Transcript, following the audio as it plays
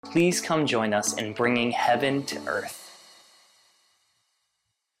Please come join us in bringing heaven to earth.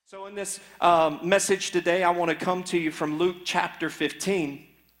 So in this message today, I want to come to you from Luke chapter 15.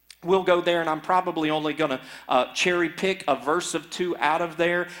 We'll go there, and I'm probably only going to cherry pick a verse of 2 out of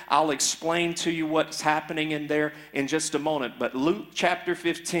there. I'll explain to you what's happening in there in just a moment. But Luke chapter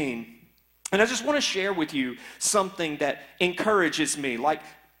 15, and I just want to share with you something that encourages me, like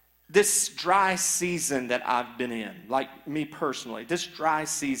this dry season that I've been in, like me personally, this dry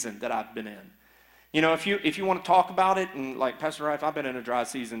season that I've been in. You know, if you want to talk about it, and like Pastor Rife, I've been in a dry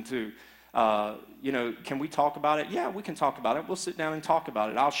season too. Can we talk about it? Yeah, we can talk about it. We'll sit down and talk about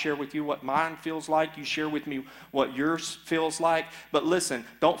it. I'll share with you what mine feels like. You share with me what yours feels like. But listen,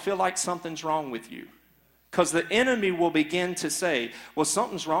 don't feel like something's wrong with you. Because the enemy will begin to say, well,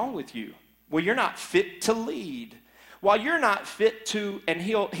 something's wrong with you. Well, you're not fit to lead. Well, you're not fit to, and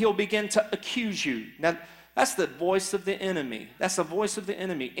he'll begin to accuse you. Now, that's the voice of the enemy. That's the voice of the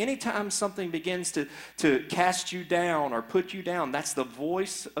enemy. Anytime something begins to cast you down or put you down, that's the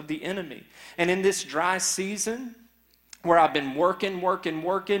voice of the enemy. And in this dry season, where I've been working,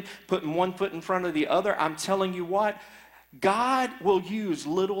 putting one foot in front of the other, I'm telling you what, God will use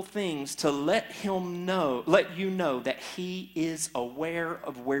little things to let you know that He is aware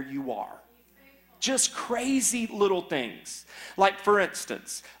of where you are. Just crazy little things. Like, for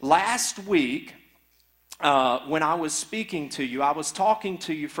instance, last week, when I was speaking to you, I was talking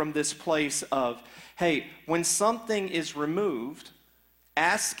to you from this place of, hey, when something is removed,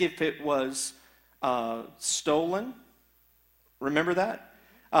 ask if it was stolen. Remember that?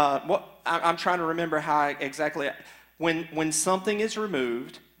 I'm trying to remember how exactly. When something is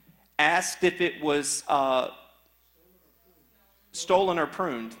removed, ask if it was stolen or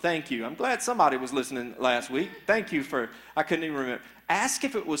pruned. Thank you. I'm glad somebody was listening last week. Thank you I couldn't even remember. Ask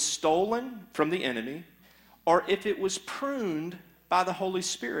if it was stolen from the enemy or if it was pruned by the Holy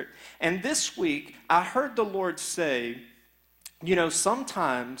Spirit. And this week, I heard the Lord say, you know,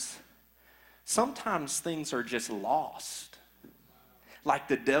 sometimes things are just lost. Like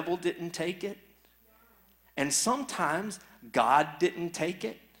the devil didn't take it. And sometimes God didn't take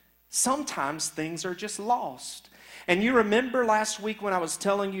it. Sometimes things are just lost. And you remember last week when I was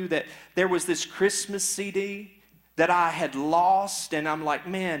telling you that there was this Christmas CD that I had lost, and I'm like,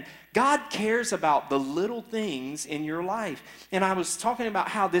 man, God cares about the little things in your life. And I was talking about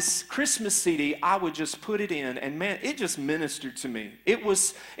how this Christmas CD, I would just put it in, and man, it just ministered to me. It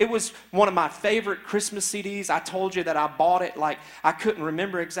was one of my favorite Christmas CDs. I told you that I bought it, like, I couldn't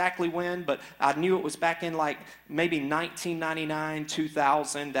remember exactly when, but I knew it was back in like maybe 1999,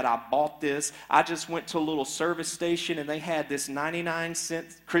 2000 that I bought this. I just went to a little service station, and they had this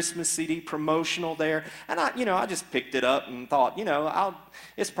 99-cent Christmas CD promotional there, and I just picked it up and thought,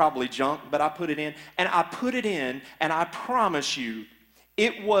 it's probably junk, but I put it in, and I promise you,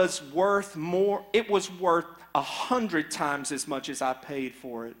 it was worth more. It was worth 100 times as much as I paid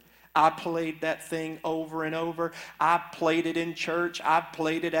for it. I played that thing over and over. I played it in church. I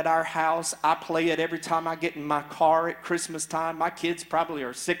played it at our house. I play it every time I get in my car at Christmas time. My kids probably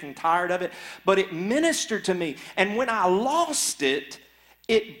are sick and tired of it, but it ministered to me. And when I lost it,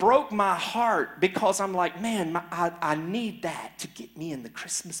 it broke my heart because I'm like, man, I need that to get me in the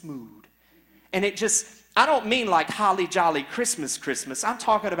Christmas mood. And I don't mean like holly jolly Christmas. I'm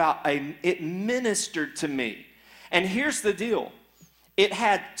talking about it ministered to me. And here's the deal. It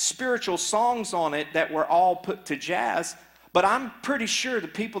had spiritual songs on it that were all put to jazz, but I'm pretty sure the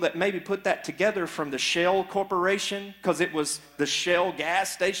people that maybe put that together from the Shell Corporation, because it was the Shell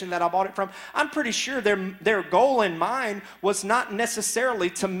gas station that I bought it from, I'm pretty sure their goal in mind was not necessarily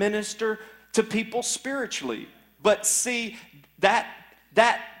to minister to people spiritually. But see,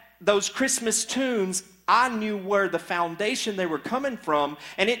 those Christmas tunes, I knew where the foundation they were coming from,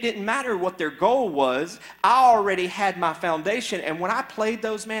 and it didn't matter what their goal was. I already had my foundation, and when I played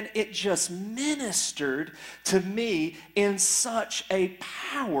those, man, it just ministered to me in such a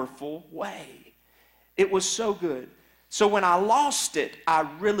powerful way. It was so good. So when I lost it, I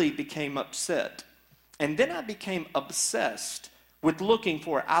really became upset. And then I became obsessed with looking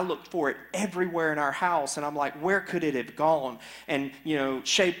for it. I looked for it everywhere in our house, and I'm like, where could it have gone? And,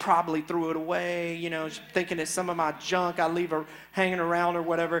 Shay probably threw it away, thinking it's some of my junk I leave her hanging around or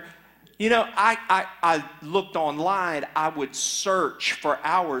whatever. I looked online. I would search for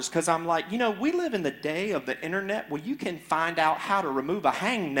hours because I'm like, we live in the day of the internet where you can find out how to remove a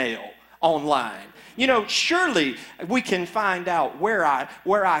hangnail online. Surely we can find out where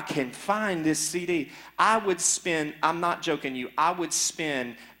I can find this CD. I'm not joking you, I would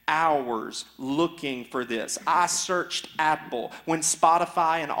spend hours looking for this. I searched Apple. When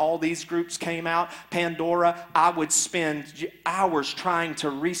Spotify and all these groups came out, Pandora, I would spend hours trying to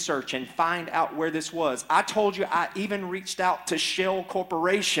research and find out where this was. I told you I even reached out to Shell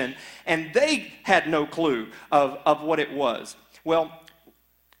Corporation, and they had no clue of what it was. Well,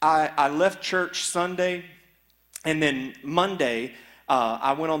 I left church Sunday, and then Monday,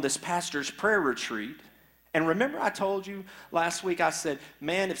 I went on this pastor's prayer retreat. And remember I told you last week, I said,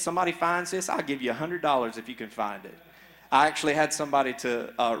 man, if somebody finds this, I'll give you $100 if you can find it. I actually had somebody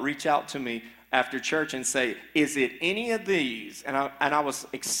to reach out to me after church and say, is it any of these? And I was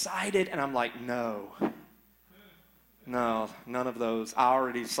excited, and I'm like, no, none of those. I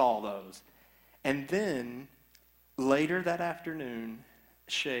already saw those. And then later that afternoon,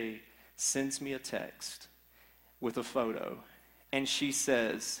 Shay sends me a text with a photo, and she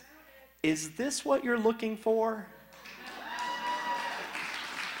says, is this what you're looking for?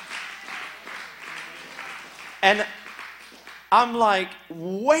 And I'm like,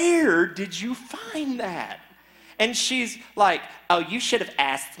 where did you find that? And she's like, oh, you should have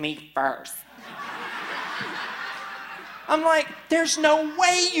asked me first. I'm like, there's no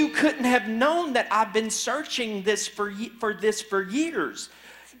way you couldn't have known that I've been searching this for years.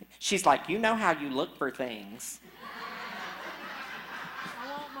 She's like, you know how you look for things.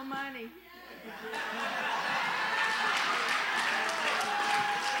 I want my money.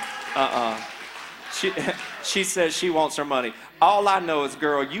 She says she wants her money. All I know is,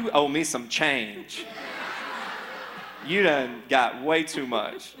 girl, you owe me some change. You done got way too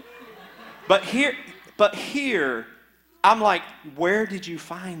much. But here, I'm like, where did you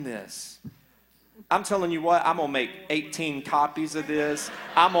find this? I'm telling you what, I'm going to make 18 copies of this.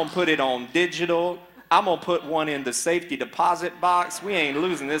 I'm going to put it on digital. I'm going to put one in the safety deposit box. We ain't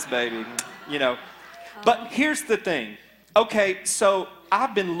losing this baby, you know. But here's the thing. Okay, so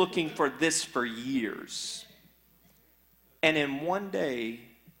I've been looking for this for years. And in one day,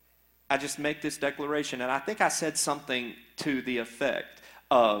 I just make this declaration, and I think I said something to the effect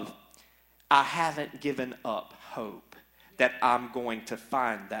of, I haven't given up hope that I'm going to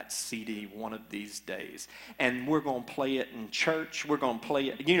find that CD one of these days. And we're going to play it in church. We're going to play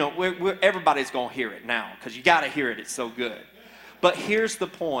it. You know, everybody's going to hear it now because you got to hear it. It's so good. But here's the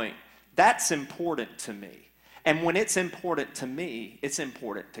point. That's important to me. And when it's important to me, it's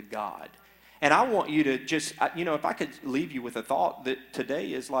important to God. And I want you to just, you know, if I could leave you with a thought that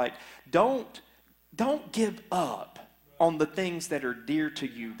today is like, don't give up on the things that are dear to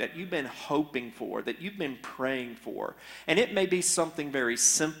you, that you've been hoping for, that you've been praying for. And it may be something very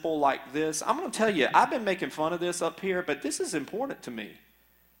simple like this. I'm going to tell you, I've been making fun of this up here, but this is important to me.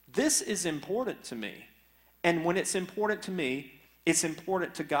 This is important to me. And when it's important to me, it's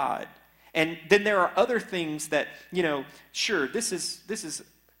important to God. And then there are other things that, you know, sure, this is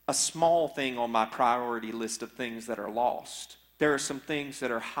a small thing on my priority list of things that are lost. There are some things that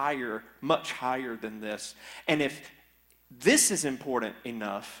are higher, much higher than this. And if this is important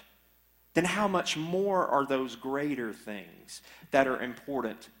enough, then how much more are those greater things that are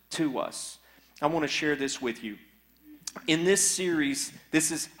important to us? I want to share this with you. In this series,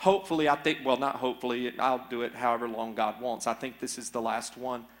 this is hopefully, I think, well, not hopefully, I'll do it however long God wants. I think this is the last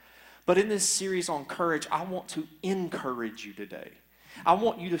one. But in this series on courage, I want to encourage you today. I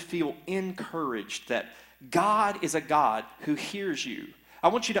want you to feel encouraged that God is a God who hears you. I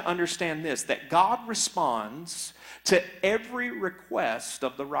want you to understand this, that God responds to every request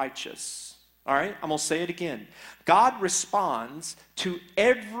of the righteous. All right? I'm going to say it again. God responds to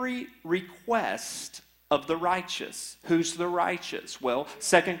every request of the righteous. Who's the righteous? Well,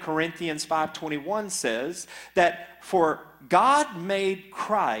 2 Corinthians 5:21 says that for God made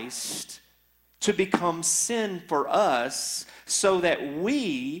Christ to become sin for us so that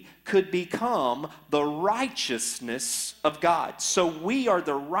we could become the righteousness of God. So we are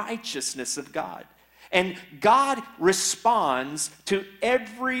the righteousness of God. And God responds to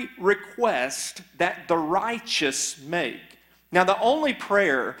every request that the righteous make. Now, the only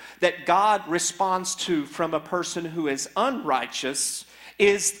prayer that God responds to from a person who is unrighteous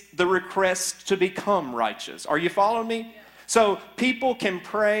is the request to become righteous. Are you following me? So people can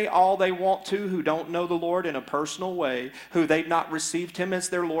pray all they want to who don't know the Lord in a personal way, who they've not received Him as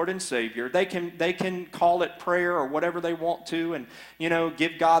their Lord and Savior. They can call it prayer or whatever they want to and, you know,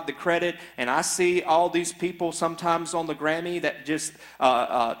 give God the credit. And I see all these people sometimes on the Grammy that just,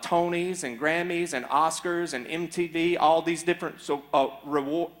 Tonys and Grammys and Oscars and MTV, all these different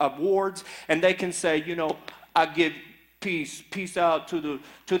awards. And they can say, you know, I give peace out to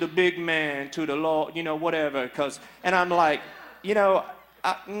the big man, to the Lord, you know, whatever. And I'm like, you know,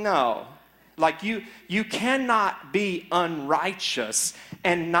 no. Like you cannot be unrighteous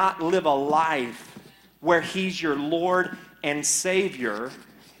and not live a life where he's your Lord and Savior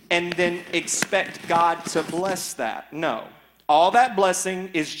and then expect God to bless that. No. All that blessing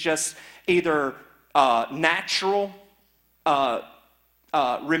is just either natural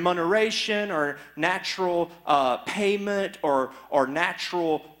remuneration or natural payment or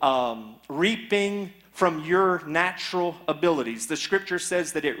natural reaping from your natural abilities. The scripture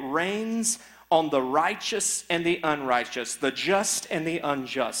says that it rains on the righteous and the unrighteous, the just and the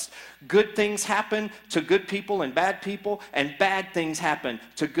unjust. Good things happen to good people and bad things happen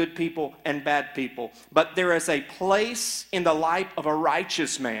to good people and bad people. But there is a place in the life of a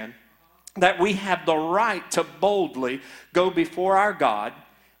righteous man that we have the right to boldly go before our God.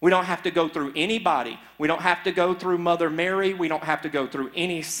 We don't have to go through anybody. We don't have to go through Mother Mary. We don't have to go through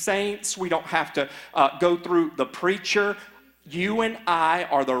any saints. We don't have to go through the preacher. You and I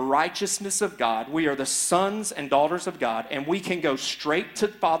are the righteousness of God. We are the sons and daughters of God, and we can go straight to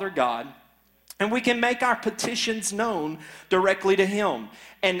Father God, and we can make our petitions known directly to Him.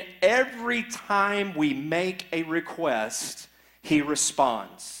 And every time we make a request, He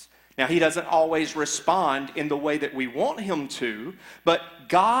responds. Now, He doesn't always respond in the way that we want Him to, but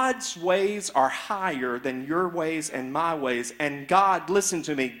God's ways are higher than your ways and my ways. And God, listen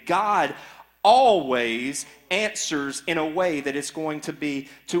to me, God always answers in a way that is going to be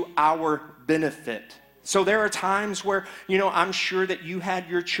to our benefit. So there are times where, I'm sure that you had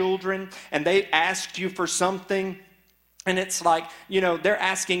your children and they asked you for something, and it's like, they're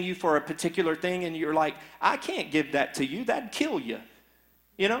asking you for a particular thing and you're like, I can't give that to you. That'd kill you.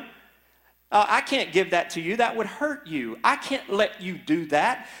 I can't give that to you. That would hurt you. I can't let you do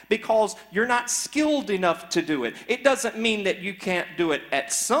that because you're not skilled enough to do it. It doesn't mean that you can't do it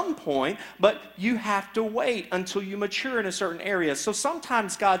at some point, but you have to wait until you mature in a certain area. So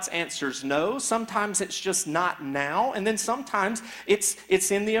sometimes God's answer's no. Sometimes it's just not now. And then sometimes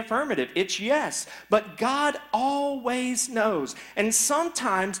it's in the affirmative. It's yes. But God always knows. And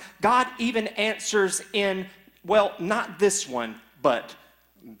sometimes God even answers in, well, not this one, but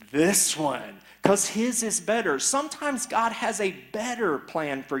this one, because His is better. Sometimes God has a better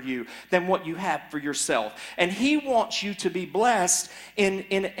plan for you than what you have for yourself. And He wants you to be blessed in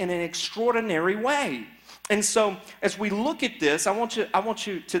an extraordinary way. And so as we look at this, I want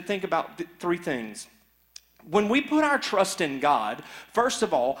you to think about three things. When we put our trust in God, first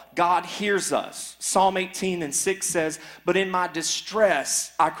of all, God hears us. Psalm 18:6 says, "But in my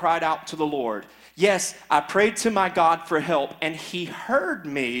distress I cried out to the Lord. Yes, I prayed to my God for help, and He heard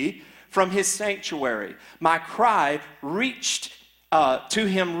me from His sanctuary. My cry reached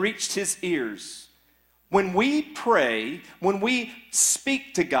His ears." When we pray, when we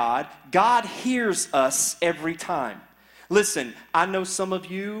speak to God, God hears us every time. Listen, I know some of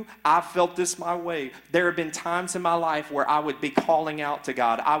you, I've felt this my way. There have been times in my life where I would be calling out to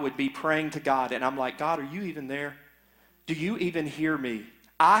God. I would be praying to God, and I'm like, God, are you even there? Do you even hear me?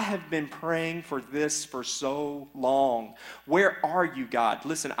 I have been praying for this for so long. Where are you, God?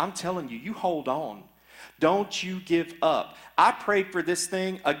 Listen, I'm telling you, you hold on. Don't you give up. I prayed for this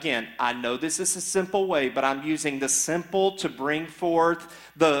thing. Again, I know this is a simple way, but I'm using the simple to bring forth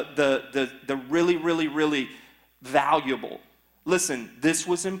the really, really, really valuable. Listen, this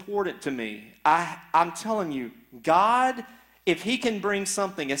was important to me. I'm telling you, God, if He can bring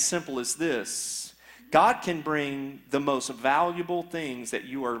something as simple as this, God can bring the most valuable things that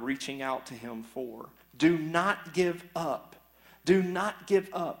you are reaching out to Him for. Do not give up. Do not give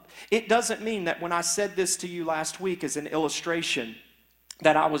up. It doesn't mean that when I said this to you last week as an illustration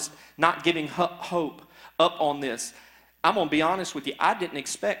that I was not giving hope up on this. I'm going to be honest with you. I didn't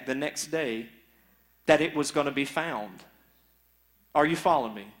expect the next day that it was going to be found. Are you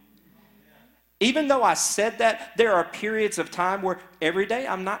following me? Even though I said that, there are periods of time where every day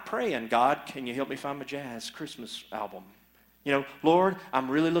I'm not praying, God, can you help me find my jazz Christmas album? Lord, I'm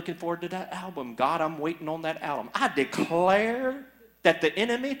really looking forward to that album. God, I'm waiting on that album. I declare that the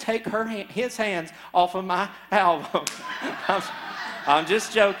enemy take his hands off of my album. I'm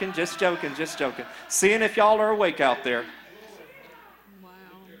just joking. Seeing if y'all are awake out there. Wow.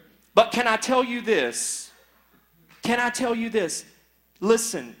 But can I tell you this?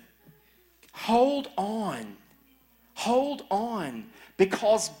 Listen. Hold on,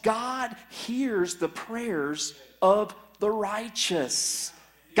 because God hears the prayers of the righteous.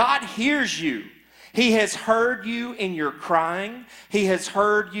 God hears you. He has heard you in your crying. He has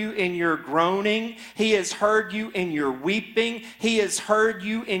heard you in your groaning. He has heard you in your weeping. He has heard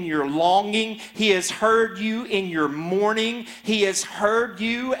you in your longing. He has heard you in your mourning. He has heard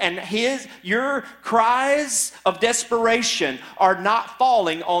you, and your cries of desperation are not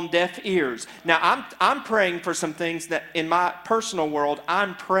falling on deaf ears. Now, I'm praying for some things that in my personal world,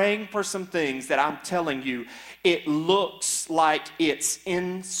 I'm praying for some things that I'm telling you, it looks like it's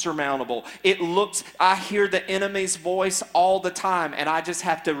insurmountable. I hear the enemy's voice all the time, and I just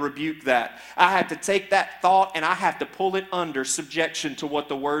have to rebuke that. I have to take that thought and I have to pull it under subjection to what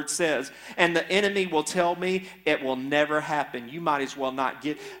the word says. And the enemy will tell me it will never happen. You might as well not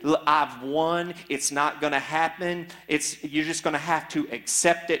I've won. It's not going to happen. You're just going to have to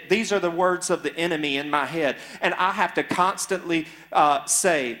accept it. These are the words of the enemy in my head. And I have to constantly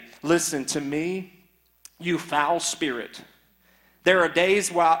say, listen to me, you foul spirit. There are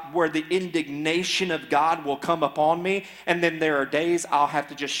days where the indignation of God will come upon me, and then there are days I'll have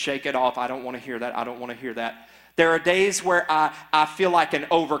to just shake it off. I don't want to hear that. I don't want to hear that. There are days where I feel like an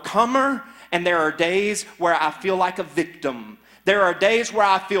overcomer, and there are days where I feel like a victim. There are days where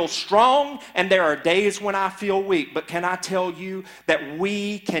I feel strong, and there are days when I feel weak. But can I tell you that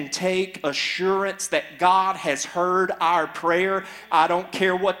we can take assurance that God has heard our prayer? I don't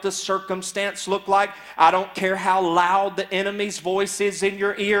care what the circumstance look like. I don't care how loud the enemy's voice is in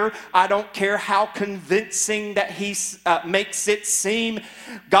your ear. I don't care how convincing that he makes it seem.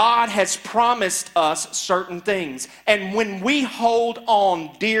 God has promised us certain things. And when we hold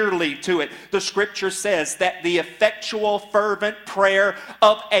on dearly to it, the scripture says that the effectual, fervent prayer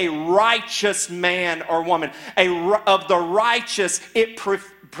of a righteous man or woman, of the righteous, it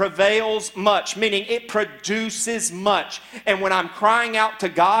prevails much, meaning it produces much. And when I'm crying out to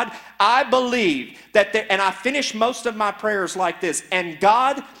God, I believe that and I finish most of my prayers like this. And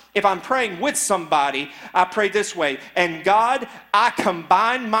God, if I'm praying with somebody, I pray this way. And God, I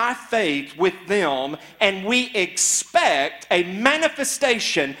combine my faith with them, and we expect a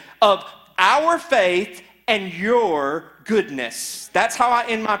manifestation of our faith and your goodness. That's how I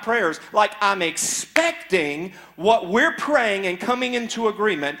end my prayers. Like I'm expecting what we're praying and coming into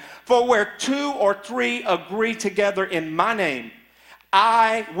agreement. For where 2 or 3 agree together in my name,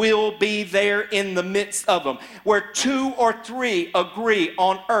 I will be there in the midst of them. Where 2 or 3 agree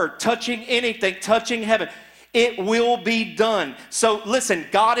on earth, touching anything, touching heaven, it will be done. So listen,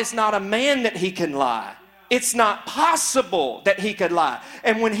 God is not a man that he can lie. It's not possible that he could lie.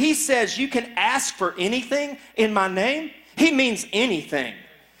 And when he says you can ask for anything in my name, he means anything.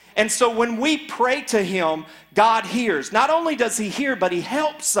 And so when we pray to him, God hears. Not only does he hear, but he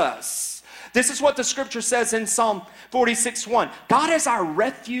helps us. This is what the scripture says in Psalm 46:1. God is our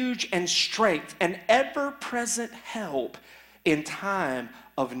refuge and strength, an ever-present help in time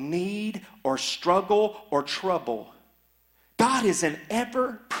of need or struggle or trouble. God is an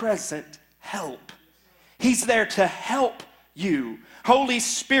ever-present help. He's there to help you. Holy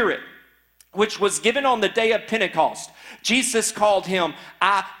Spirit, which was given on the day of Pentecost, Jesus called him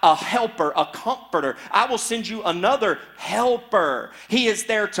a helper, a comforter. I will send you another helper. He is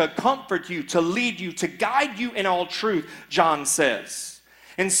there to comfort you, to lead you, to guide you in all truth, John says.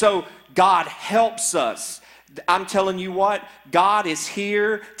 And so God helps us. I'm telling you what, God is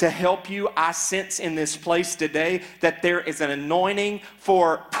here to help you. I sense in this place today that there is an anointing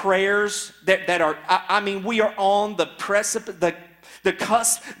for prayers that are, I mean, we are on the precipice, the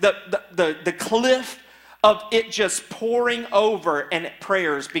cusp, the cliff of it just pouring over and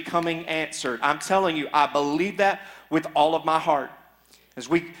prayers becoming answered. I'm telling you, I believe that with all of my heart. As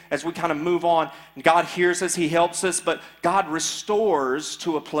we kind of move on, God hears us, he helps us, but God restores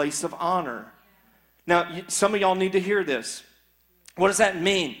to a place of honor. Now, some of y'all need to hear this. What does that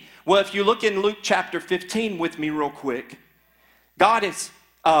mean? Well, if you look in Luke chapter 15 with me real quick, God is,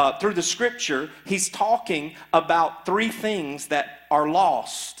 through the scripture, he's talking about 3 things that are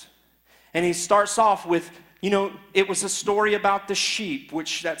lost. And he starts off with, it was a story about the sheep,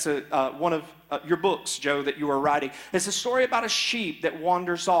 which that's one of your books, Joe, that you were writing. It's a story about a sheep that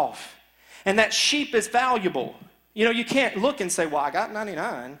wanders off. And that sheep is valuable. You can't look and say, well, I got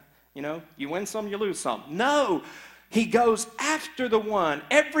 99. You win some, you lose some. No, he goes after the one.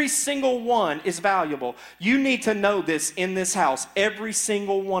 Every single one is valuable. You need to know this in this house. Every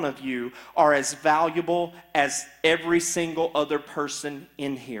single one of you are as valuable as every single other person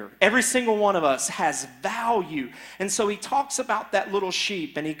in here. Every single one of us has value. And so he talks about that little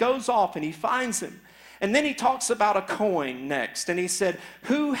sheep, and he goes off and he finds him. And then he talks about a coin next. And he said,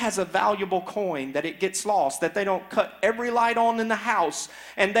 who has a valuable coin that it gets lost, that they don't cut every light on in the house,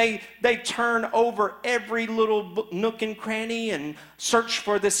 and they turn over every little nook and cranny and search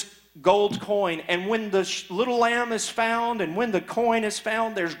for this gold coin. And when the little lamb is found and when the coin is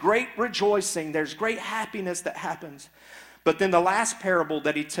found, there's great rejoicing. There's great happiness that happens. But then the last parable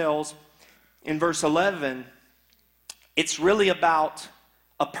that he tells in verse 11, it's really about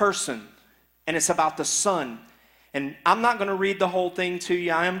a person, and it's about the son. And I'm not going to read the whole thing to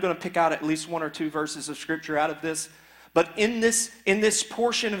you. I am going to pick out at least one or two verses of Scripture out of this. But in this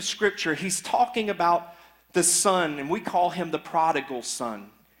portion of Scripture, he's talking about the son, and we call him the prodigal son.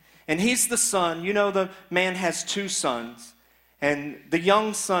 And he's the son. You know, the man has two sons. And the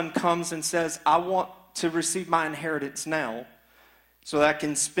young son comes and says, I want to receive my inheritance now so that I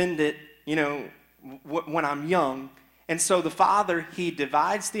can spend it, when I'm young. And so the father, he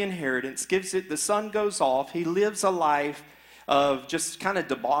divides the inheritance, gives it, the son goes off. He lives a life of just kind of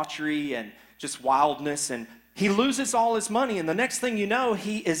debauchery and just wildness, and he loses all his money. And the next thing you know,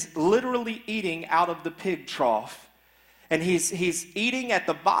 he is literally eating out of the pig trough. And he's eating at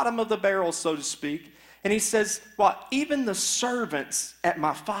the bottom of the barrel, so to speak. And he says, well, even the servants at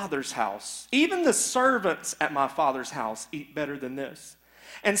my father's house, even the servants at my father's house eat better than this.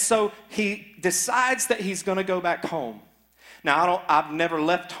 And so he decides that he's going to go back home. Now, I've never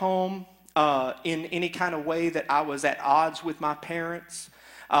left home in any kind of way that I was at odds with my parents.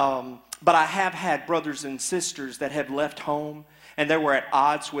 But I have had brothers and sisters that have left home and they were at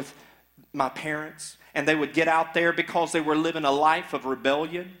odds with my parents. And they would get out there because they were living a life of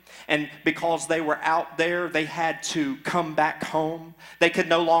rebellion. And because they were out there, they had to come back home. They could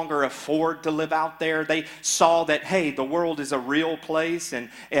no longer afford to live out there. They saw that, hey, the world is a real place and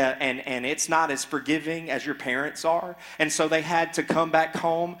it's not as forgiving as your parents are. And so they had to come back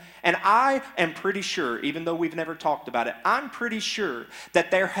home. And I am pretty sure, even though we've never talked about it, I'm pretty sure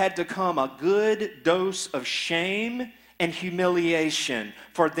that there had to come a good dose of shame and humiliation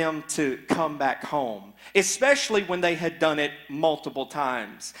for them to come back home, especially when they had done it multiple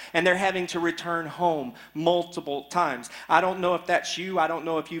times and they're having to return home multiple times. I don't know if that's you. I don't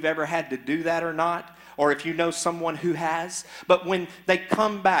know if you've ever had to do that or not, or if you know someone who has. But when they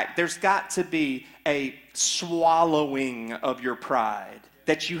come back, there's got to be a swallowing of your pride.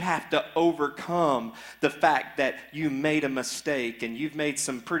 That you have to overcome the fact that you made a mistake and you've made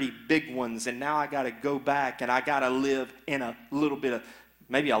some pretty big ones, and now I got to go back and I got to live in a little bit of,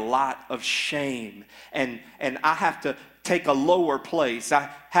 maybe a lot of shame, and I have to take a lower place. I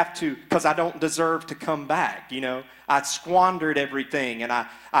have to, because I don't deserve to come back. I squandered everything, and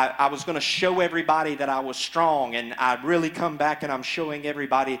I was going to show everybody that I was strong, and I really come back and I'm showing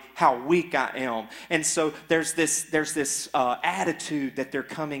everybody how weak I am. And so there's this attitude that they're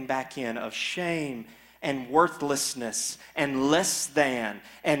coming back in of shame and worthlessness and less than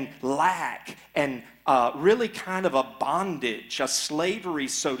and lack and really kind of a bondage, a slavery,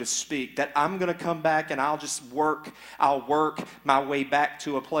 so to speak, that I'm going to come back and I'll work my way back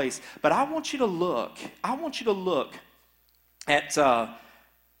to a place. But I want you to look at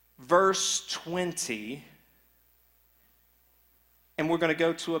verse 20, and we're going to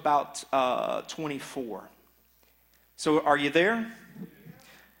go to about 24. So are you there?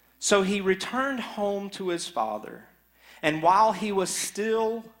 So he returned home to his father, and while he was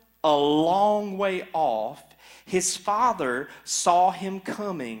still a long way off, his father saw him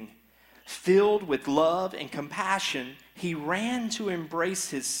coming. Filled with love and compassion, he ran to embrace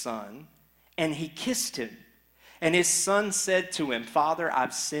his son, and he kissed him. And his son said to him, Father,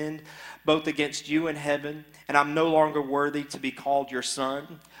 I've sinned both against you and heaven, and I'm no longer worthy to be called your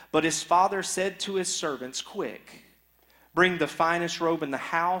son. But his father said to his servants, Quick, bring the finest robe in the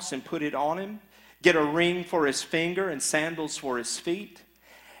house and put it on him. Get a ring for his finger and sandals for his feet.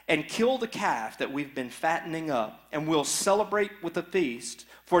 And kill the calf that we've been fattening up, and we'll celebrate with a feast.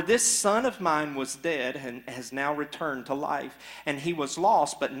 For this son of mine was dead and has now returned to life. And he was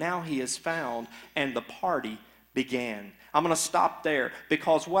lost, but now he is found. And the party began. I'm going to stop there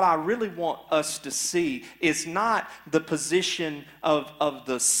because what I really want us to see is not the position of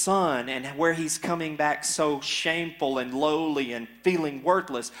the son and where he's coming back so shameful and lowly and feeling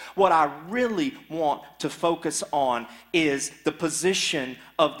worthless. What I really want to focus on is the position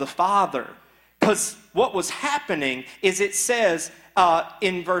of the father. Because what was happening is it says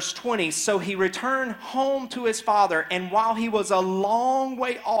in verse 20, so he returned home to his father, and while he was a long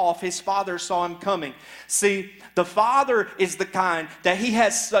way off, his father saw him coming. See, the father is the kind that he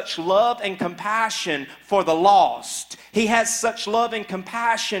has such love and compassion for the lost. He has such love and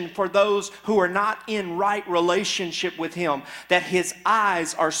compassion for those who are not in right relationship with him, that his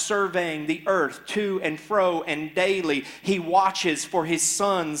eyes are surveying the earth to and fro, and daily he watches for his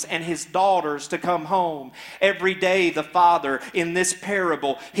sons and his daughters to come home. home. Every day the Father in this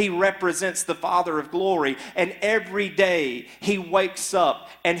parable, he represents the Father of glory. And every day he wakes up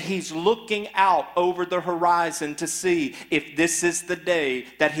and he's looking out over the horizon to see if this is the day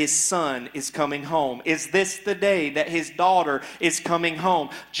that his son is coming home. Is this the day that his daughter is coming home?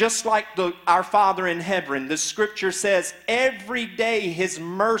 Just like our Father in heaven, the scripture says every day his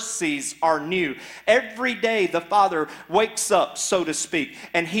mercies are new. Every day the Father wakes up, so to speak,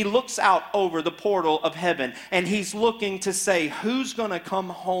 and he looks out over the portal of heaven and he's looking to say, who's going to come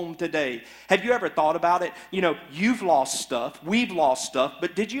home today? Have you ever thought about it? You know, you've lost stuff, we've lost stuff,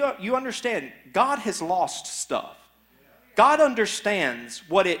 but did you understand God has lost stuff? God understands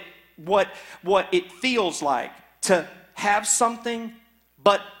what it feels like to have something,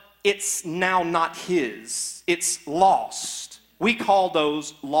 but it's now not his. It's lost. We call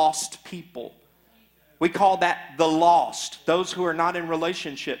those lost people. We call that the lost, those who are not in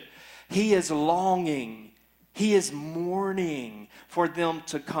relationship. He is longing. He is mourning for them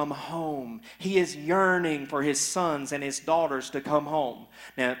to come home. He is yearning for his sons and his daughters to come home.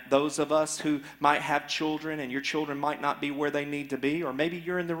 Now, those of us who might have children and your children might not be where they need to be, or maybe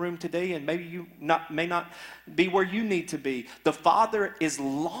you're in the room today and maybe you may not be where you need to be. The Father is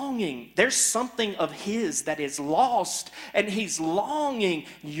longing. There's something of his that is lost, and he's longing,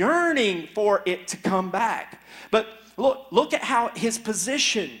 yearning for it to come back. But look at how his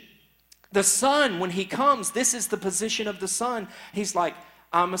position. The son, when he comes, this is the position of the son. He's like,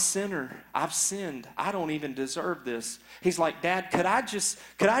 I'm a sinner. I've sinned. I don't even deserve this. He's like, Dad, could I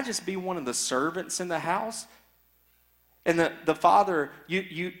just be one of the servants in the house? And the father,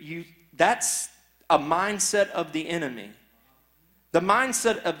 that's a mindset of the enemy. The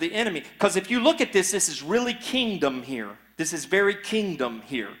mindset of the enemy. Because if you look at this is really kingdom here. This is very kingdom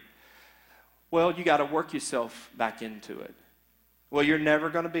here. Well, you got to work yourself back into it. Well,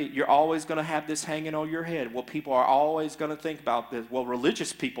 you're always going to have this hanging on your head. Well, people are always going to think about this. Well,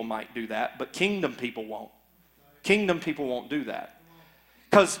 religious people might do that, but kingdom people won't. Kingdom people won't do that.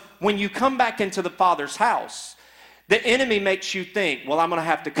 Because when you come back into the Father's house, the enemy makes you think, well, I'm going to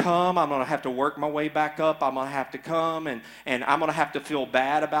have to come. I'm going to have to work my way back up. I'm going to have to come, and I'm going to have to feel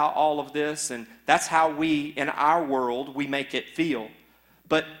bad about all of this. And that's how we, in our world, we make it feel.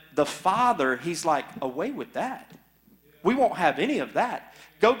 But the Father, he's like, away with that. We won't have any of that.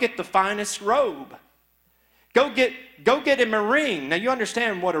 Go get the finest robe. Go get him a ring. Now you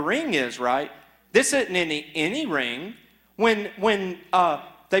understand what a ring is, right? This isn't any ring. When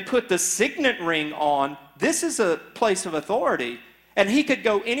they put the signet ring on, this is a place of authority. And he could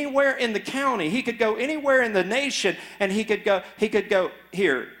go anywhere in the county. He could go anywhere in the nation. And he could go,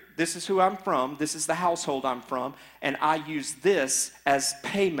 here, this is who I'm from. This is the household I'm from. And I use this as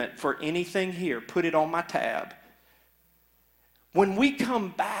payment for anything here. Put it on my tab. When we come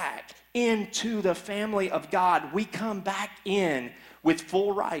back into the family of God, we come back in with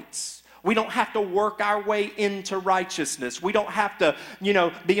full rights. We don't have to work our way into righteousness. We don't have to,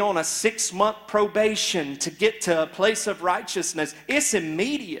 be on a 6-month probation to get to a place of righteousness. It's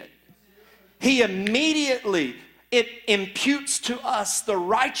immediate. He immediately, it imputes to us the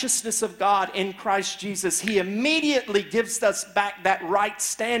righteousness of God in Christ Jesus. He immediately gives us back that right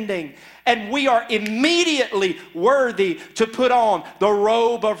standing. And we are immediately worthy to put on the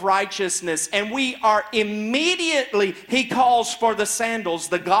robe of righteousness. And we are immediately, he calls for the sandals,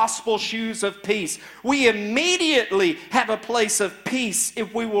 the gospel shoes of peace. We immediately have a place of peace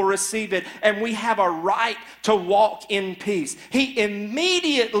if we will receive it. And we have a right to walk in peace. He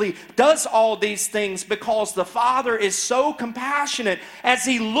immediately does all these things because the Father is so compassionate as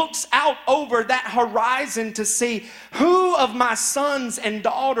he looks out over that horizon to see who of my sons and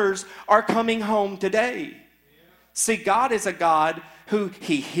daughters are coming home today. See, God is a God who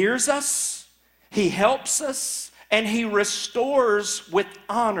he hears us, he helps us, and he restores with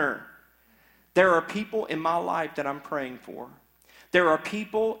honor. There are people in my life that I'm praying for. There are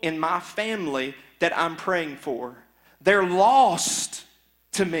people in my family that I'm praying for. They're lost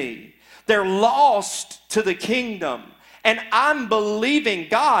to me. They're lost to the kingdom. And I'm believing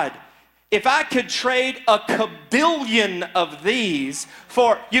God, if I could trade a kabillion of these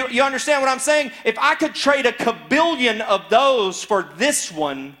for, you understand what I'm saying? If I could trade a kabillion of those for this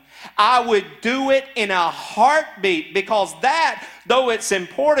one, I would do it in a heartbeat, because that, though it's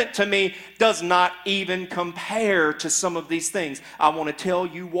important to me, does not even compare to some of these things. I want to tell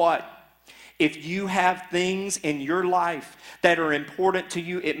you what. If you have things in your life that are important to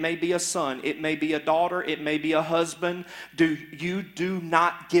you, it may be a son, it may be a daughter, it may be a husband, do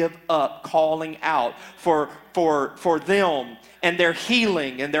not give up calling out for them and their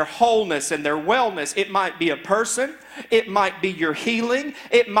healing and their wholeness and their wellness. It might be a person. It might be your healing.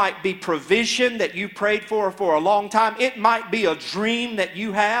 It might be provision that you prayed for a long time. It might be a dream that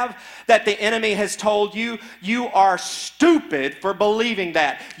you have that the enemy has told you. You are stupid for believing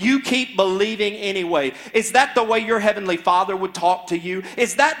that. You keep believing anyway. Is that the way your Heavenly Father would talk to you?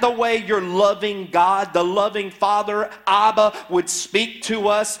 Is that the way your loving God, the loving Father, Abba, would speak to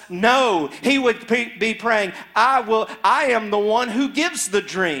us? No. He would be praying, I am the one who gives the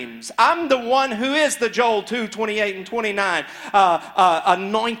dreams. I'm the one who is the Joel 2:28 and 29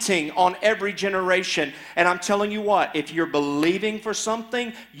 anointing on every generation. And I'm telling you what, if you're believing for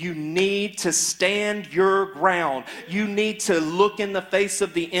something, you need to stand your ground. You need to look in the face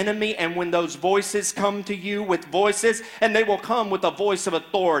of the enemy, and when those voices come to you with voices, and they will come with a voice of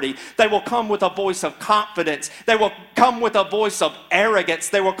authority, they will come with a voice of confidence, they will come with a voice of arrogance,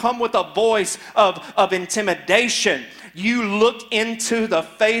 they will come with a voice of intimidation. You look into the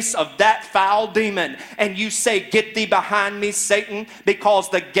face of that foul demon and you say, "Get thee behind me, Satan, because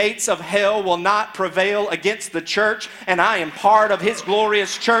the gates of hell will not prevail against the church, and I am part of his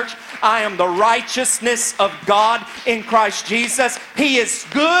glorious church. I am the righteousness of God in Christ Jesus. He is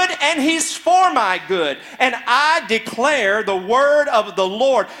good and he's for my good. And I declare the word of the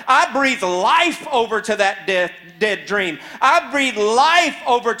Lord. I breathe life over to that dead dream. I breathe life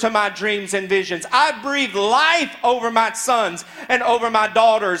over to my dreams and visions. I breathe life over my sons and over my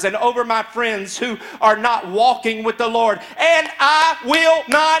daughters and over my friends who are not walking with the Lord. And I will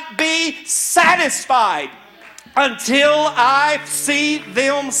not be satisfied until I see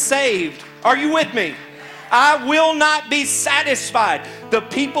them saved." Are you with me? I will not be satisfied. The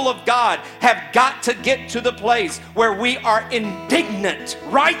people of God have got to get to the place where we are indignant,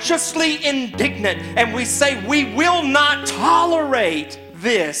 righteously indignant, and we say we will not tolerate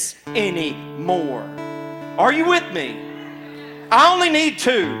this anymore. Are you with me? I only need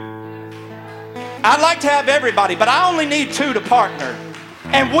two. I'd like to have everybody, but I only need two to partner.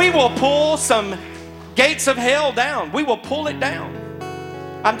 And we will pull some gates of hell down. We will pull it down.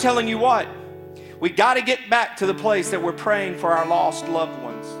 I'm telling you what. We got to get back to the place that we're praying for our lost loved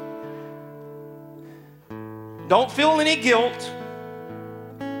ones. Don't feel any guilt.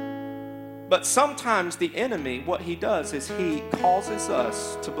 But sometimes the enemy, what he does is he causes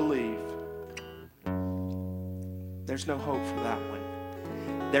us to believe there's no hope for that one.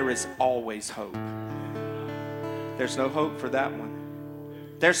 There is always hope. There's no hope for that one.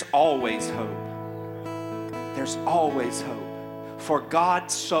 There's always hope. There's always hope. For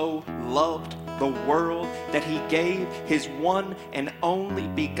God so loved the world that he gave his one and only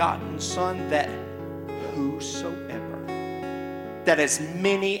begotten Son, that whosoever, that as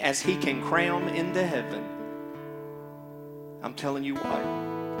many as he can cram into heaven. I'm telling you what,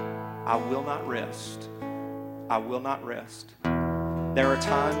 I will not rest. I will not rest. There are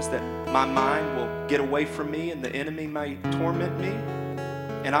times that my mind will get away from me and the enemy may torment me,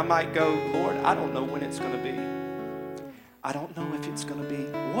 and I might go, "Lord, I don't know when it's going to be. I don't know if it's going to be.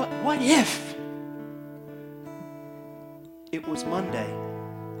 What if it was Monday?"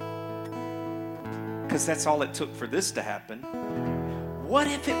 Because that's all it took for this to happen. What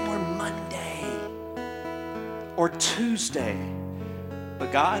if it were Monday or Tuesday?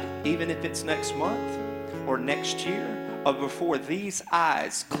 But God, even if it's next month or next year or before these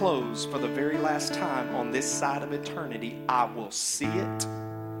eyes close for the very last time on this side of eternity, I will see it.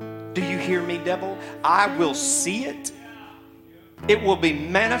 Do you hear me, devil? I will see it. It will be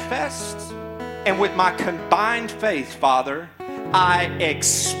manifest. And with my combined faith, Father, I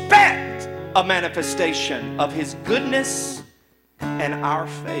expect a manifestation of his goodness and our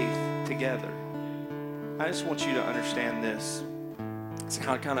faith together. I just want you to understand this. It's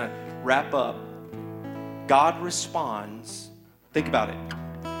kind of wrap up. God responds, think about it,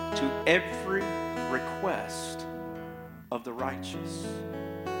 to every request of the righteous.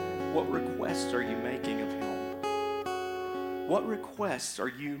 What requests are you making of him? What requests are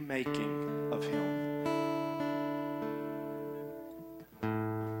you making of him?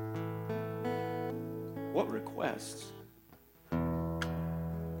 What requests?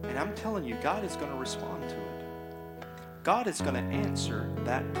 And I'm telling you, God is going to respond to it. God is going to answer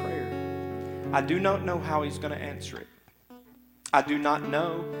that prayer. I do not know how he's going to answer it. I do not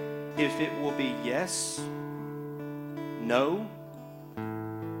know if it will be yes, no,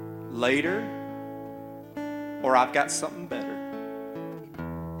 later, or I've got something better.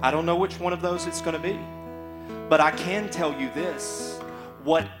 I don't know which one of those it's going to be. But I can tell you this.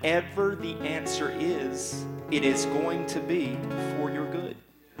 Whatever the answer is, it is going to be for your good.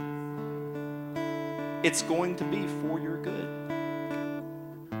 It's going to be for your good.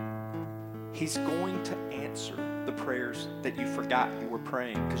 He's going to answer the prayers that you forgot you were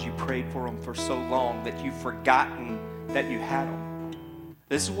praying because you prayed for them for so long that you've forgotten that you had them.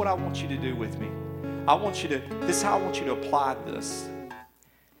 This is what I want you to do with me. This is how I want you to apply this.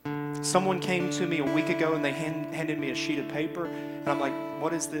 Someone came to me a week ago and they handed me a sheet of paper, and I'm like,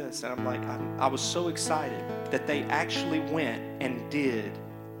 what is this? And I'm like, I was so excited that they actually went and did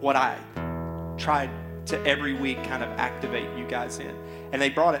what I tried to every week kind of activate you guys in. And they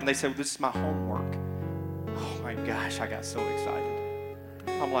brought it and they said, this is my homework. Oh my gosh, I got so excited.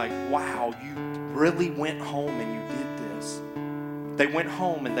 I'm like, wow, you really went home and you did this. They went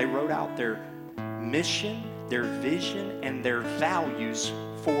home and they wrote out their mission, their vision, and their values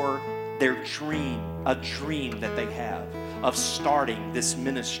for their dream, a dream that they have of starting this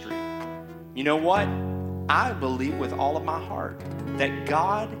ministry. You know what? I believe with all of my heart that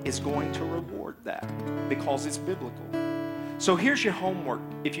God is going to reward that because it's biblical. So here's your homework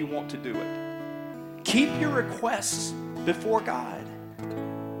if you want to do it. Keep your requests before God.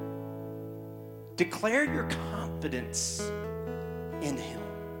 Declare your confidence in Him.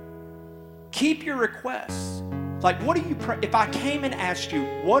 Keep your requests. Like, what are you praying? If I came and asked you,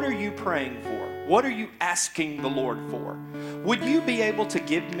 what are you praying for? What are you asking the Lord for? Would you be able to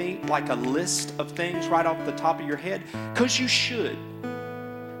give me like a list of things right off the top of your head? Because you should.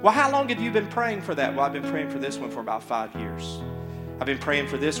 Well, how long have you been praying for that? Well, I've been praying for this one for about 5 years. I've been praying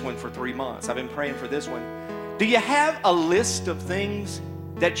for this one for 3 months. I've been praying for this one. Do you have a list of things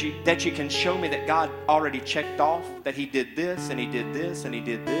that you can show me that God already checked off? That He did this, and He did this, and He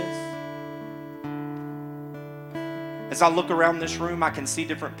did this? As I look around this room, I can see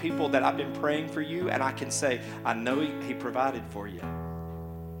different people that I've been praying for you, and I can say, I know He provided for you.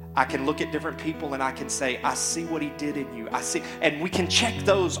 I can look at different people and I can say, I see what He did in you. I see, and we can check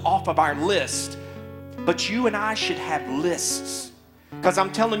those off of our list. But you and I should have lists. Because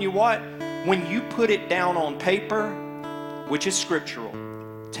I'm telling you what, when you put it down on paper, which is scriptural,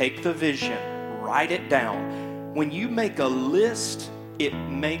 take the vision, write it down. When you make a list, it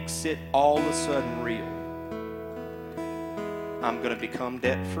makes it all of a sudden real. I'm going to become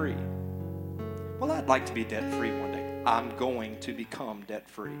debt-free. Well, I'd like to be debt-free one day. I'm going to become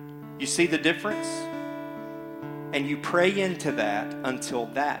debt-free. You see the difference? And you pray into that until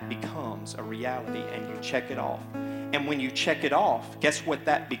that becomes a reality and you check it off. And when you check it off, guess what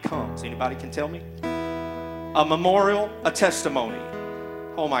that becomes? Anybody can tell me? A memorial, a testimony.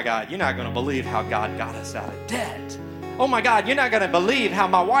 Oh my God, you're not going to believe how God got us out of debt. Oh my God, you're not going to believe how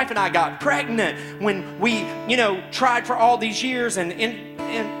my wife and I got pregnant when we, tried for all these years and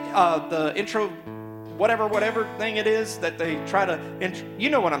the intro, whatever thing it is that they try to, you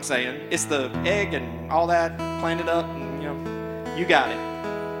know what I'm saying. It's the egg and all that, planted up, and you got it.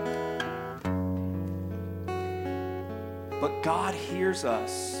 But God hears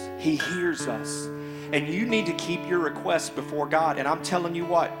us. He hears us. And you need to keep your requests before God. And I'm telling you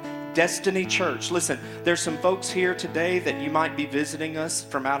what, Destiny Church, listen, there's some folks here today that you might be visiting us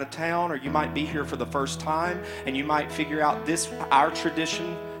from out of town, or you might be here for the first time, and you might figure out our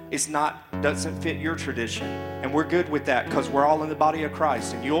tradition doesn't fit your tradition. And we're good with that because we're all in the body of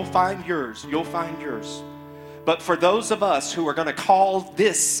Christ, and you'll find yours. But for those of us who are going to call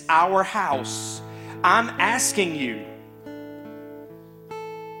this our house, I'm asking you,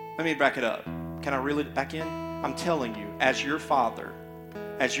 let me back it up. Can I reel it back in? I'm telling you, as your father,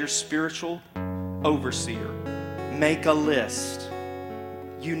 as your spiritual overseer, make a list.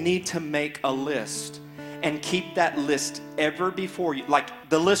 You need to make a list and keep that list ever before you. Like,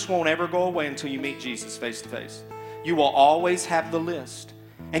 the list won't ever go away until you meet Jesus face to face. You will always have the list.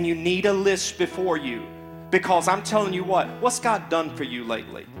 And you need a list before you. Because I'm telling you what's God done for you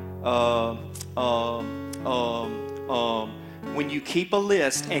lately? When you keep a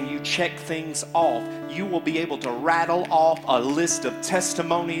list and you check things off, you will be able to rattle off a list of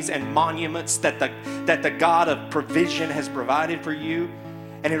testimonies and monuments that the God of provision has provided for you.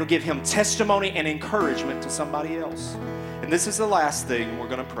 And it'll give Him testimony and encouragement to somebody else. And this is the last thing, and we're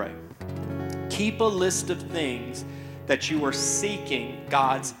going to pray. Keep a list of things that you are seeking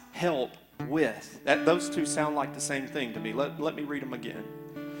God's help with. Those two sound like the same thing to me. Let me read them again.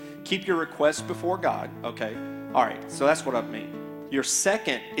 Keep your requests before God. Okay. All right. So that's what I mean. Your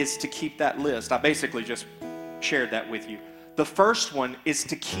second is to keep that list. I basically just shared that with you. The first one is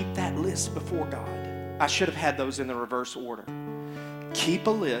to keep that list before God. I should have had those in the reverse order. Keep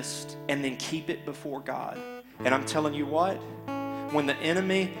a list and then keep it before God. And I'm telling you what, when the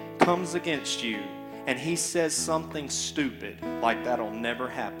enemy comes against you and he says something stupid, like that'll never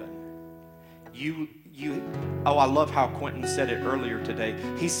happen, I love how Quentin said it earlier today.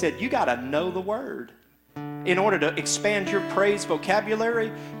 He said, you got to know the word. in order to expand your praise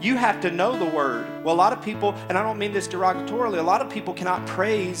vocabulary, you have to know the word. Well, a lot of people, and I don't mean this derogatorily, a lot of people cannot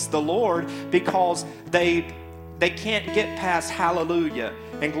praise the Lord because they can't get past hallelujah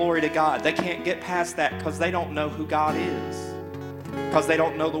and glory to God. They can't get past that because they don't know who God is, because they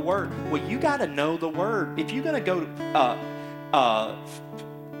don't know the word. Well, you got to know the word. If you're going to go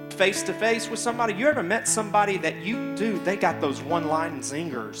face to face with somebody, you ever met somebody that they got those one-line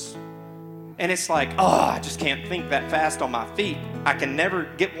zingers? And it's like, I just can't think that fast on my feet. I can never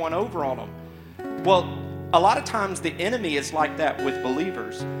get one over on them. Well, a lot of times the enemy is like that with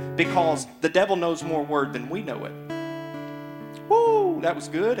believers because the devil knows more word than we know it. Woo, that was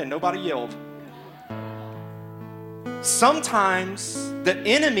good, and nobody yelled. Sometimes the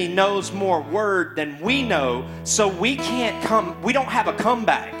enemy knows more word than we know, so we don't have a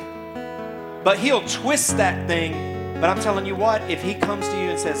comeback. But he'll twist that thing. But I'm telling you what, if he comes to you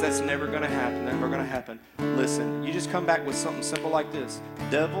and says, that's never going to happen, never going to happen, listen, you just come back with something simple like this.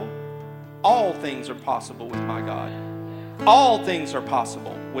 Devil, all things are possible with my God. All things are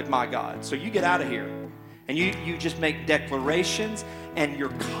possible with my God. So you get out of here. And you just make declarations and your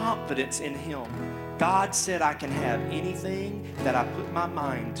confidence in him. God said I can have anything that I put my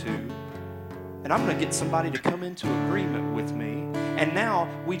mind to. And I'm going to get somebody to come into agreement with me. And now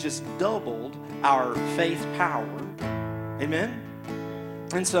we just doubled our faith power. Amen?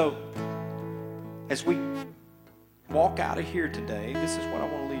 And so, as we walk out of here today, this is what I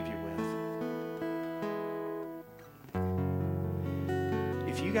want to leave you with.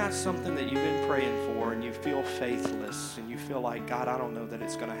 If you got something that you've been praying for and you feel faithless and you feel like, God, I don't know that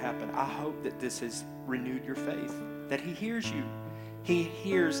it's going to happen, I hope that this has renewed your faith, that he hears you. He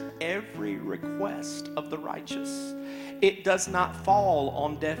hears every request of the righteous. It does not fall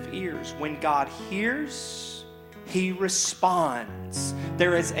on deaf ears. When God hears, he responds.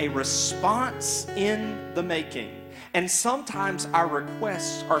 There is a response in the making. And sometimes our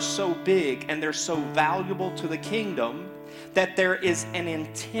requests are so big and they're so valuable to the kingdom that there is an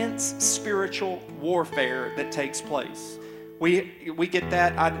intense spiritual warfare that takes place. We get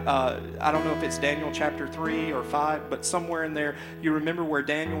that. I don't know if it's Daniel chapter 3 or 5, but somewhere in there, you remember where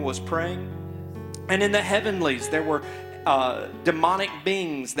Daniel was praying? And in the heavenlies, there were demonic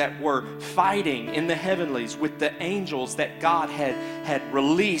beings that were fighting in the heavenlies with the angels that God had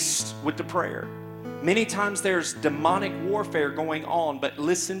released with the prayer. Many times there's demonic warfare going on, but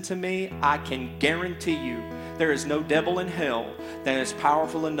listen to me, I can guarantee you there is no devil in hell that is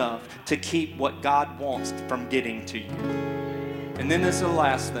powerful enough to keep what God wants from getting to you. And then this is the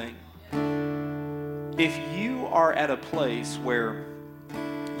last thing. If you are at a place where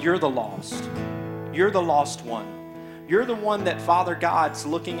you're the lost one, you're the one that Father God's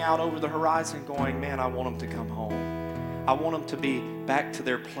looking out over the horizon going, man, I want them to come home. I want them to be back to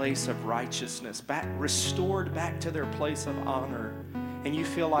their place of righteousness, restored back to their place of honor. And you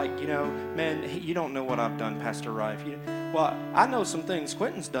feel like, man, you don't know what I've done, Pastor Rife. Well, I know some things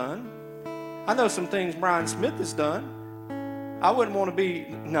Quentin's done. I know some things Brian Smith has done. I wouldn't want to be,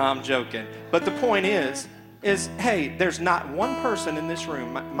 no, I'm joking. But the point is, hey, there's not one person in this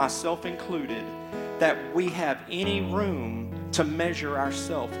room, myself included, that we have any room to measure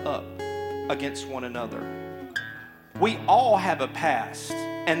ourselves up against one another. We all have a past.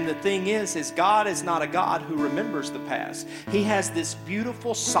 And the thing is God is not a God who remembers the past. He has this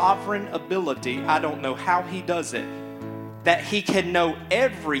beautiful sovereign ability, I don't know how he does it, that he can know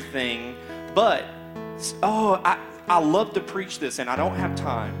everything, but, I love to preach this and I don't have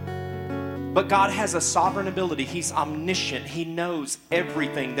time. But God has a sovereign ability. He's omniscient. He knows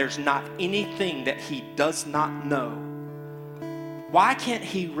everything. There's not anything that he does not know. Why can't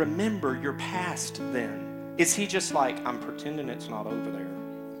he remember your past then? Is he just like, I'm pretending it's not over there?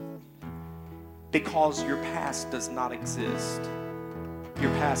 Because your past does not exist.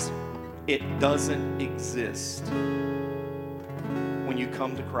 Your past, it doesn't exist when you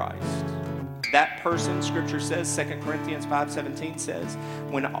come to Christ. That person, Scripture says, 2 Corinthians 5:17 says,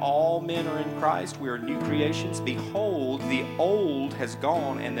 when all men are in Christ, we are new creations. Behold, the old has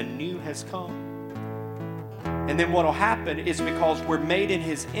gone and the new has come. And then what will happen is because we're made in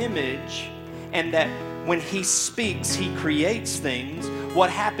his image, and that when he speaks, he creates things, what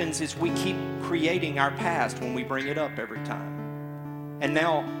happens is we keep creating our past when we bring it up every time. And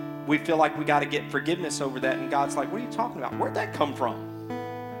now we feel like we got to get forgiveness over that, and God's like, what are you talking about? Where'd that come from?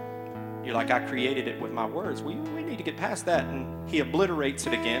 You're like, I created it with my words. We need to get past that. And he obliterates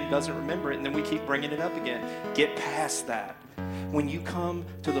it again, doesn't remember it, and then we keep bringing it up again. Get past that. When you come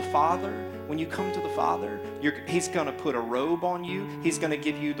to the Father, he's going to put a robe on you. He's going to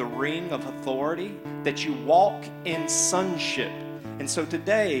give you the ring of authority that you walk in sonship. And so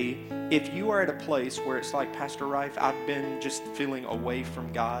today, if you are at a place where it's like, Pastor Rife, I've been just feeling away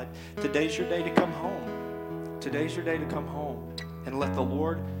from God, today's your day to come home. Today's your day to come home and let the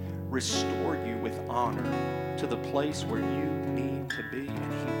Lord restore you with honor to the place where you need to be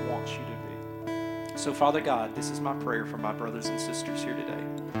and He wants you to be. So, Father God, this is my prayer for my brothers and sisters here today.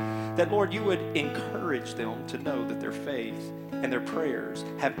 That, Lord, you would encourage them to know that their faith and their prayers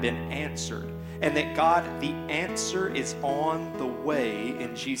have been answered. And that, God, the answer is on the way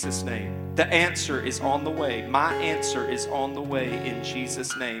in Jesus' name. The answer is on the way. My answer is on the way in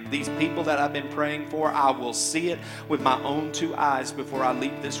Jesus' name. These people that I've been praying for, I will see it with my own two eyes before I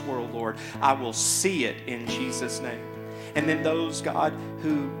leave this world, Lord. I will see it in Jesus' name. And then those, God,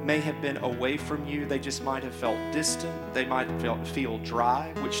 who may have been away from you, they just might have felt distant. They might feel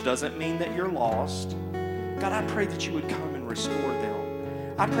dry, which doesn't mean that you're lost. God, I pray that you would come and restore them.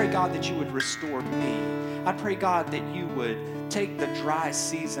 I pray, God, that you would restore me. I pray, God, that you would take the dry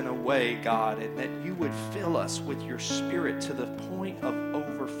season away, God, and that you would fill us with your Spirit to the point of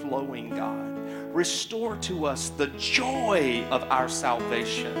overflowing, God. Restore to us the joy of our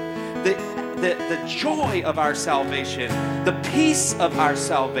salvation, the joy of our salvation, the peace of our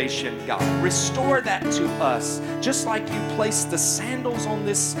salvation, God. Restore that to us, just like you placed the sandals on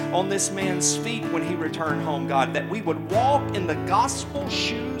this man's feet when he returned home, God, that we would walk in the gospel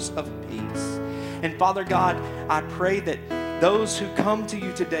shoes of peace. And Father God, I pray that those who come to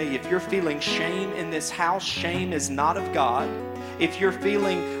you today, if you're feeling shame in this house, shame is not of God. If you're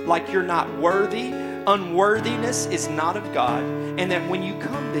feeling like you're not worthy, unworthiness is not of God. And that when you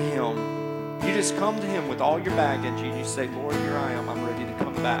come to Him, you just come to Him with all your baggage and you say, Lord, here I am, I'm ready to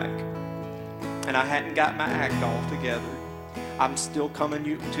come back. And I hadn't got my act all together. I'm still coming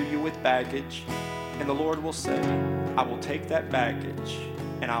to you with baggage. And the Lord will say, I will take that baggage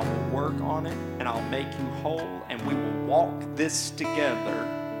and I will work on it and I'll make you whole and we will walk this together.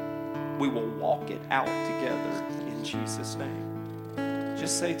 We will walk it out together in Jesus' name.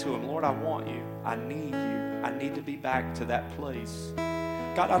 Just say to Him, Lord, I want you. I need you. I need to be back to that place.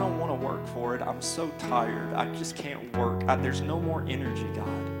 God, I don't want to work for it. I'm so tired. I just can't work. There's no more energy, God.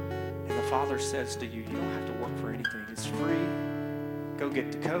 And the Father says to you, you don't have to work for anything. It's free. Go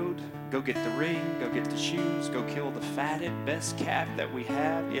get the coat. Go get the ring. Go get the shoes. Go kill the fatted, best calf that we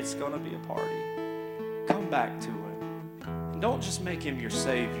have. It's going to be a party. Come back to Him. And don't just make Him your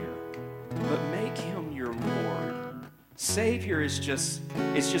Savior, but make Him your Lord. Savior is just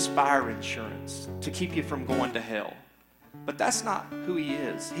fire insurance to keep you from going to hell. But that's not who He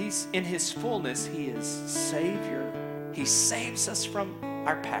is. He's in His fullness. He is Savior. He saves us from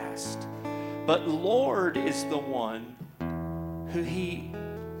our past. But Lord is the one who He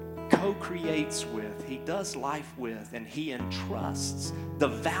co-creates with, He does life with, and He entrusts the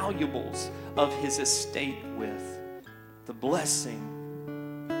valuables of His estate with, the blessing.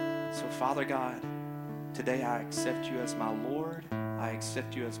 So, Father God, today I accept you as my Lord. I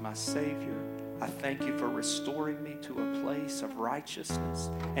accept you as my Savior. I thank you for restoring me to a place of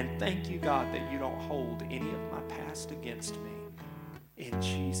righteousness. And thank you, God, that you don't hold any of my past against me. In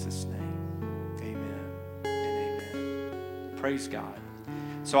Jesus' name, amen and amen. Praise God.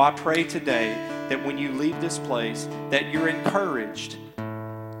 So I pray today that when you leave this place, that you're encouraged.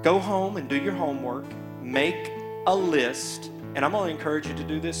 Go home and do your homework. Make a list. And I'm going to encourage you to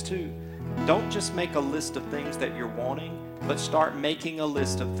do this too. Don't just make a list of things that you're wanting, but start making a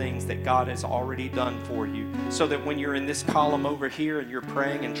list of things that God has already done for you, so that when you're in this column over here and you're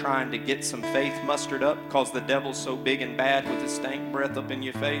praying and trying to get some faith mustered up because the devil's so big and bad with his stank breath up in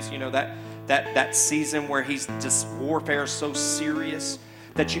your face, you know, that season where he's just warfare so serious,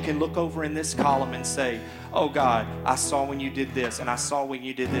 that you can look over in this column and say, oh God, I saw when you did this, and I saw when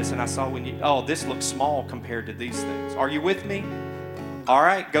you did this, and I saw when you, oh, this looks small compared to these things. Are you with me? All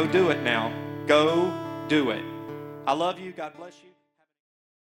right, go do it now. Go do it. I love you. God bless you.